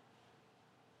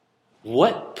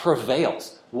 What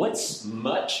prevails? What's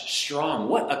much strong?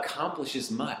 What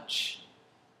accomplishes much?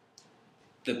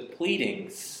 The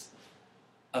pleadings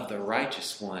of the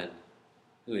righteous one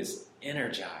who is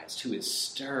energized, who is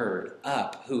stirred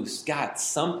up, who's got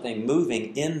something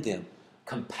moving in them.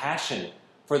 Compassion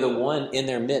for the one in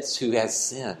their midst who has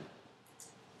sinned.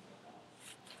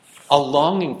 A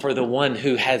longing for the one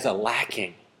who has a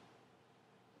lacking.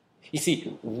 You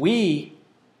see, we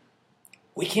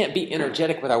can't be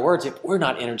energetic with our words if we're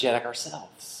not energetic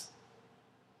ourselves.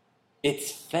 It's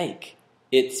fake.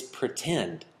 It's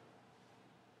pretend.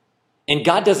 And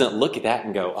God doesn't look at that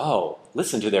and go, oh,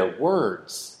 listen to their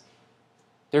words.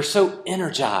 They're so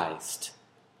energized.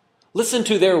 Listen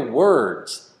to their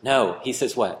words. No, he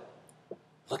says what?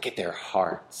 Look at their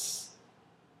hearts.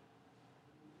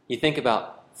 You think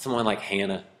about someone like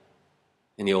Hannah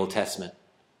in the Old Testament.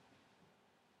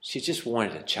 She just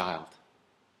wanted a child.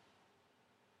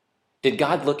 Did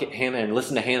God look at Hannah and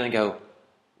listen to Hannah and go,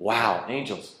 wow,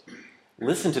 angels,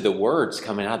 listen to the words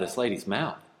coming out of this lady's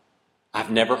mouth.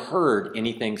 I've never heard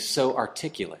anything so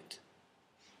articulate.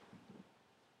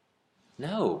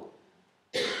 No.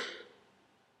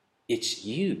 It's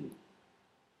you.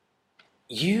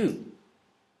 You.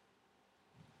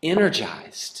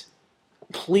 Energized.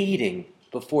 Pleading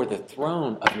before the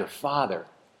throne of your Father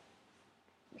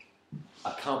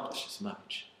accomplishes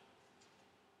much.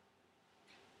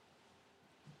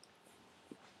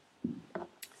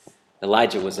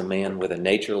 Elijah was a man with a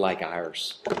nature like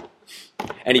ours.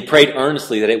 And he prayed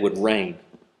earnestly that it would rain.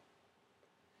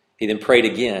 He then prayed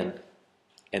again,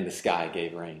 and the sky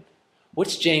gave rain.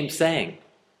 What's James saying?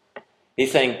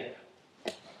 He's saying,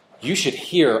 you should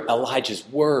hear Elijah's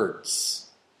words.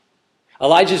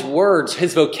 Elijah's words,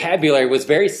 his vocabulary was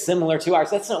very similar to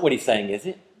ours. That's not what he's saying, is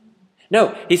it?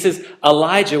 No, he says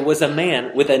Elijah was a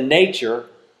man with a nature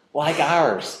like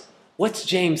ours. What's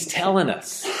James telling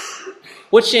us?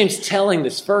 What's James telling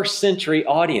this first century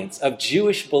audience of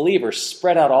Jewish believers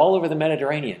spread out all over the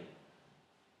Mediterranean?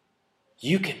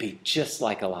 You could be just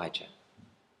like Elijah.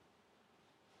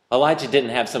 Elijah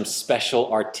didn't have some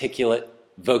special articulate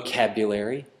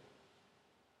vocabulary.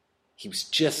 He was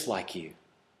just like you.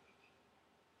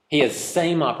 He has the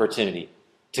same opportunity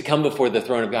to come before the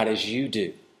throne of God as you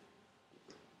do.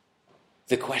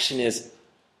 The question is,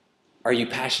 are you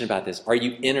passionate about this? Are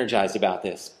you energized about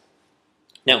this?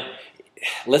 Now,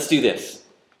 let's do this.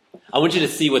 I want you to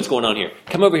see what's going on here.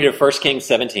 Come over here to 1 Kings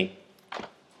 17.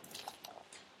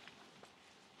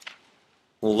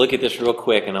 We'll look at this real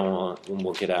quick and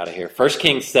we'll get out of here. 1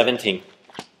 Kings 17. It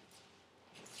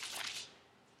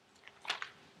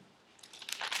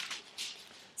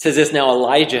says this, now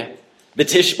Elijah, the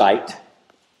Tishbite,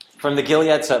 from the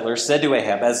Gilead settlers, said to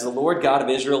Ahab, as the Lord God of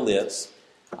Israel lives,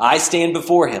 I stand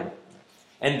before him,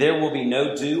 and there will be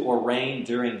no dew or rain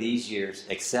during these years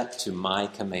except to my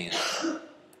command.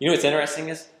 You know what's interesting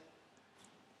is?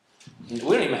 We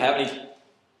don't even have any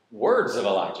words of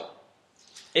Elijah.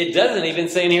 It doesn't even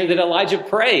say in here that Elijah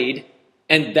prayed,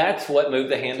 and that's what moved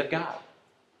the hand of God.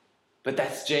 But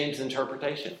that's James'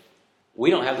 interpretation. We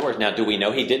don't have the words. Now, do we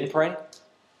know he didn't pray?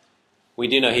 We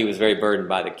do know he was very burdened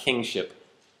by the kingship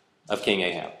of King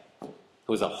Ahab, who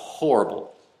was a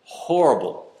horrible,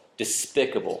 horrible,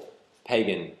 despicable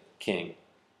pagan king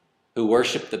who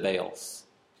worshipped the Baals.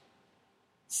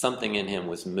 Something in him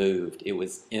was moved. It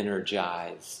was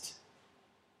energized.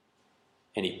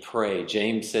 And he prayed.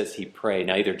 James says he prayed.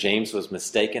 Now, either James was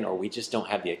mistaken or we just don't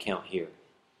have the account here.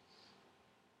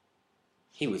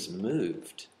 He was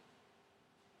moved.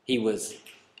 He was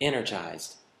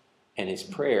energized. And his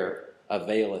prayer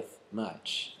availeth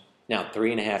much. Now,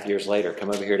 3.5 years later, come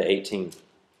over here to 18.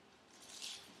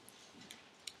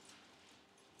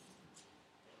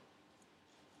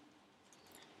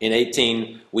 In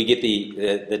 18, we get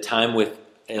the time with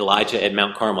Elijah at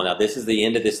Mount Carmel. Now, this is the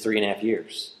end of this 3.5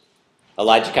 years.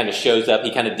 Elijah kind of shows up.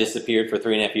 He kind of disappeared for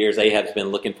 3.5 years. Ahab's been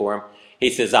looking for him. He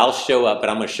says, I'll show up, but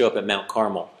I'm going to show up at Mount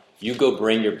Carmel. You go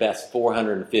bring your best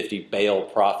 450 Baal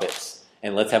prophets,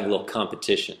 and let's have a little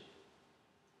competition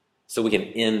so we can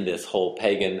end this whole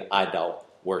pagan idol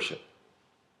worship.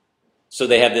 So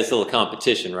they have this little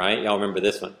competition, right? Y'all remember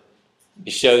this one.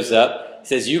 He shows up,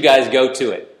 says, you guys go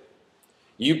to it.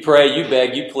 You pray, you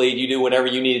beg, you plead, you do whatever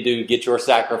you need to do to get your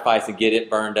sacrifice and get it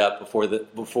burned up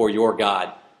before your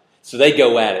God. So they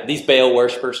go at it. These Baal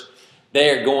worshipers, they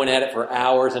are going at it for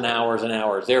hours and hours and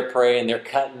hours. They're praying, they're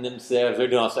cutting themselves, they're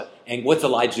doing all stuff. And what's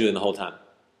Elijah doing the whole time?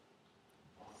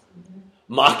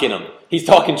 Mocking them. He's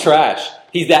talking trash.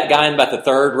 He's that guy in about the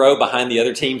third row behind the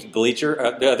other team's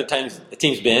the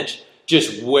team's bench,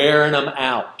 just wearing them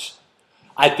out.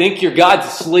 I think your God's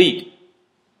asleep.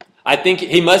 I think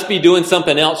he must be doing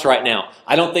something else right now.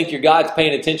 I don't think your God's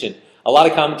paying attention. A lot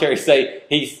of commentaries say,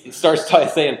 he starts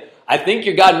saying, I think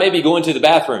your God may be going to the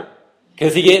bathroom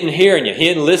because he isn't hearing you. He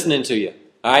isn't listening to you.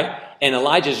 All right? And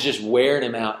Elijah's just wearing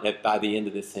him out. And by the end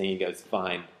of this thing, he goes,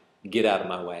 fine, get out of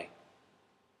my way.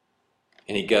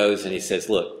 And he goes and he says,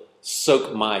 look,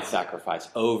 soak my sacrifice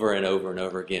over and over and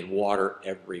over again, water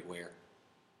everywhere.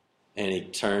 And he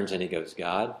turns and he goes,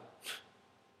 God,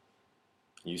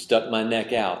 you stuck my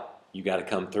neck out. You got to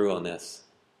come through on this.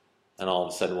 And all of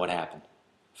a sudden, what happened?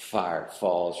 Fire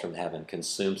falls from heaven,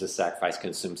 consumes the sacrifice,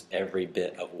 consumes every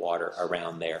bit of water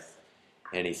around there.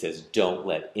 And he says, don't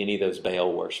let any of those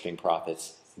Baal worshiping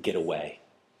prophets get away.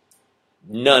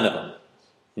 None of them.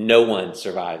 No one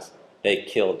survives. They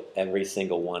killed every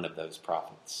single one of those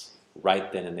prophets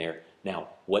right then and there. Now,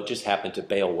 what just happened to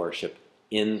Baal worship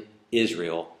in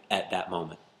Israel at that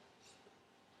moment?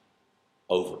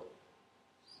 Over.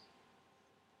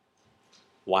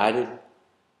 Why did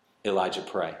Elijah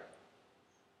pray?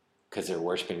 Because they're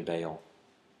worshiping Baal.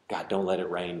 God, don't let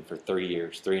it rain for 3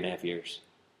 years, 3.5 years.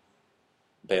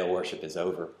 Baal worship is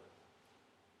over.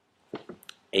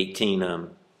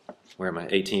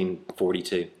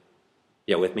 1842.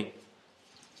 Yeah, with me?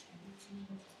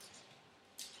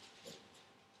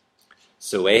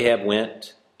 So Ahab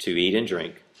went to eat and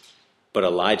drink, but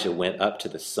Elijah went up to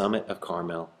the summit of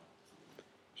Carmel.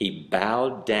 He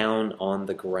bowed down on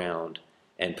the ground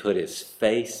and put his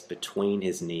face between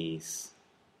his knees.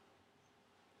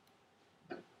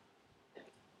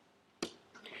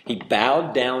 He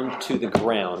bowed down to the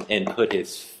ground and put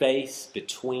his face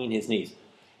between his knees.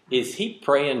 Is he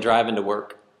praying driving to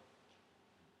work?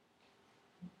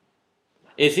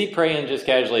 Is he praying just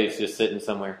casually, just sitting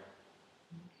somewhere?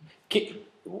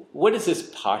 What does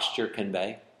this posture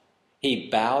convey? He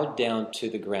bowed down to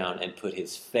the ground and put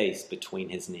his face between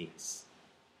his knees.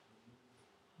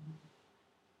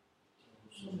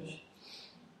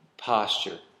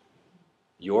 posture,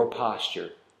 your posture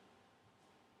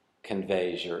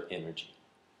conveys your energy.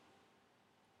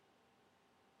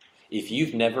 If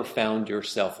you've never found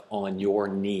yourself on your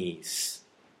knees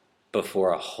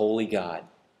before a holy God,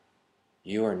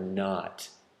 you are not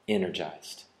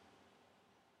energized.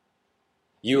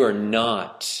 You are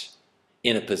not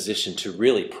in a position to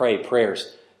really pray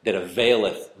prayers that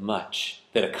availeth much,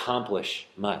 that accomplish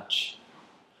much.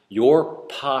 Your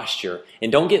posture,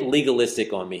 and don't get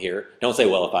legalistic on me here. Don't say,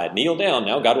 well, if I kneel down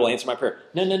now, God will answer my prayer.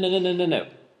 No.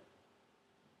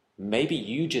 Maybe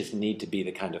you just need to be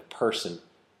the kind of person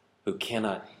who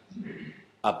cannot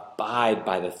abide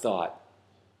by the thought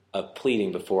of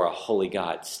pleading before a holy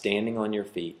God, standing on your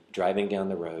feet, driving down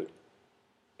the road,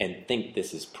 and think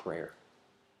this is prayer.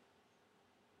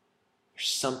 There's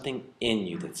something in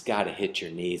you that's got to hit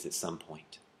your knees at some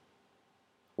point.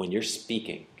 When you're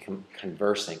speaking,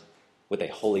 conversing with a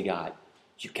holy God,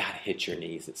 you've got to hit your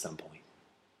knees at some point.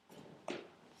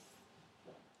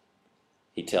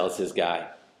 He tells his guy,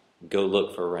 go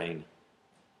look for rain.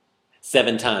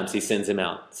 7 times he sends him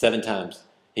out. 7 times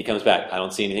he comes back. I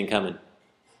don't see anything coming.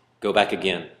 Go back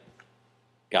again.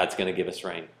 God's going to give us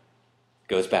rain.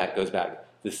 Goes back.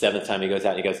 The 7th time he goes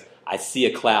out, he goes, I see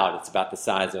a cloud. It's about the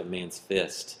size of a man's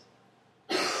fist.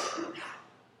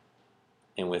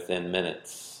 And within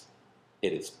minutes,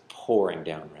 it is pouring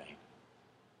down rain.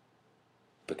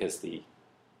 Because the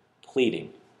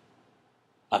pleading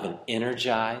of an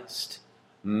energized,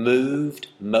 moved,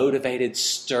 motivated,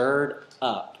 stirred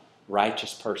up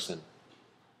righteous person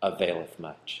availeth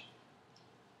much.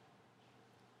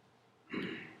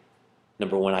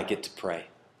 Number 1, I get to pray.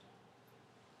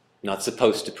 I'm not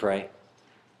supposed to pray.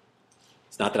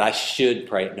 It's not that I should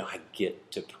pray. No, I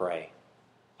get to pray.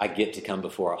 I get to come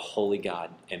before a holy God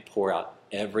and pour out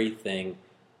everything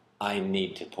I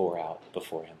need to pour out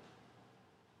before him.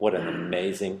 What an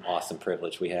amazing, awesome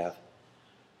privilege we have.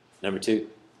 Number 2,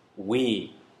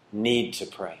 we need to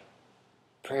pray.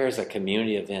 Prayer is a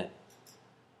community event.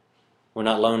 We're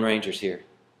not lone rangers here.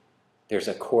 There's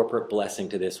a corporate blessing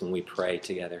to this when we pray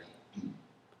together.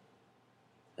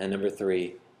 And number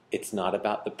 3, it's not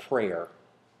about the prayer.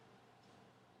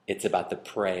 It's about the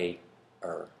prayer.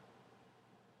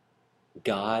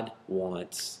 God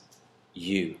wants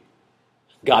you.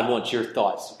 God wants your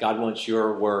thoughts. God wants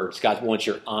your words. God wants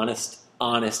your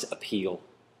honest appeal.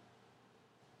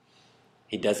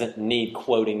 He doesn't need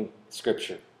quoting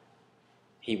Scripture.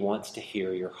 He wants to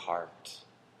hear your heart.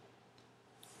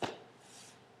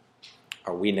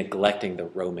 Are we neglecting the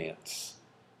romance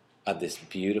of this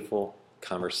beautiful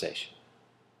conversation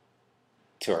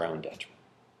to our own detriment?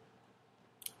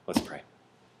 Let's pray.